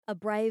A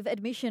brave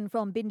admission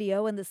from Bindi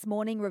Owen this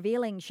morning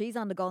revealing she's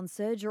undergone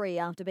surgery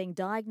after being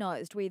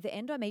diagnosed with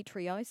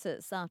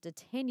endometriosis after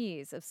 10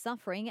 years of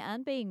suffering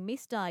and being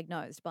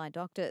misdiagnosed by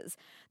doctors.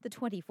 The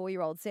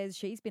 24-year-old says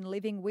she's been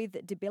living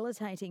with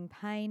debilitating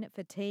pain,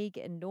 fatigue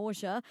and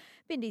nausea.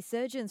 Bindi's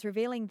surgeons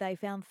revealing they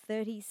found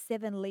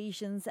 37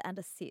 lesions and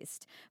a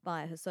cyst.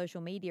 Via her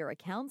social media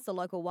accounts, the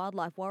local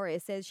wildlife warrior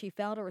says she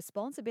felt a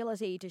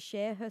responsibility to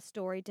share her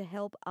story to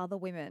help other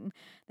women.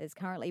 There's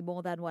currently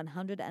more than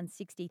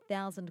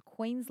 160,000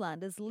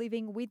 Queenslanders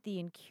living with the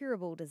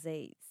incurable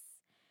disease.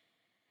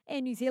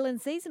 Air New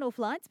Zealand seasonal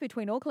flights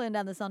between Auckland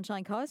and the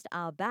Sunshine Coast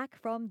are back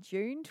from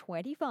June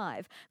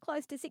 25.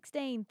 Close to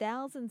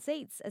 16,000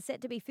 seats are set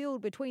to be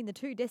filled between the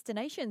two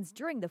destinations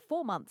during the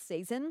 4-month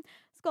season.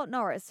 Scott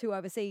Norris, who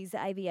oversees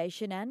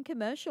aviation and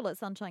commercial at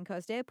Sunshine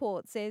Coast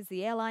Airport, says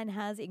the airline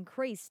has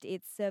increased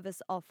its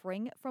service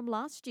offering from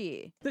last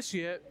year. This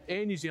year,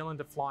 Air New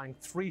Zealand are flying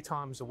 3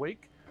 times a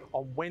week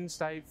on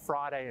Wednesday,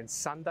 Friday and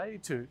Sunday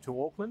to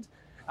Auckland.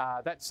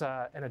 That's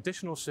an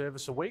additional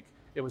service a week.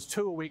 It was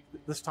 2 a week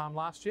this time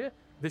last year.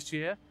 This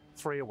year,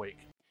 3 a week.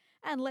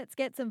 And let's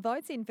get some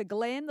votes in for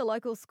Glenn. The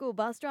local school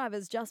bus driver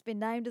has just been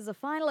named as a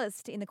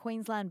finalist in the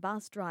Queensland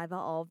Bus Driver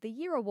of the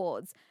Year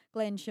Awards.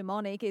 Glenn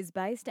Shimonik is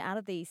based out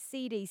of the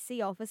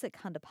CDC office at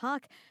Kunda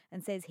Park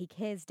and says he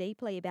cares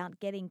deeply about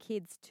getting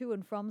kids to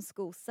and from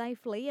school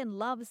safely and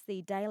loves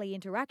the daily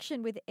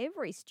interaction with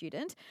every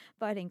student.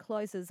 Voting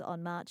closes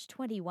on March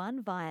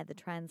 21 via the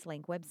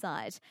TransLink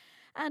website.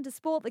 And to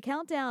sport, the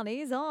countdown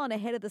is on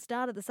ahead of the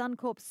start of the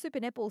Suncorp Super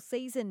Netball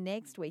season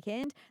next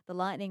weekend. The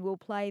Lightning will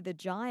play the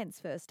Giants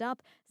first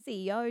up.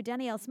 CEO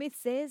Danielle Smith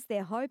says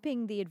they're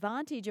hoping the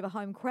advantage of a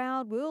home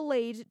crowd will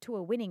lead to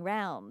a winning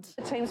round.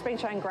 The team's been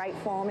showing great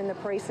form in the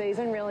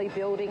pre-season, really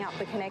building up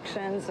the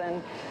connections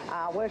and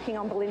working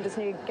on Belinda's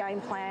new game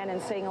plan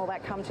and seeing all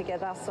that come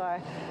together. So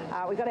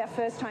we've got our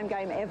first home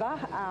game ever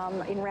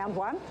in round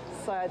 1,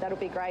 so that'll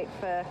be great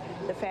for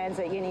the fans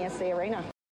at UniSC Arena.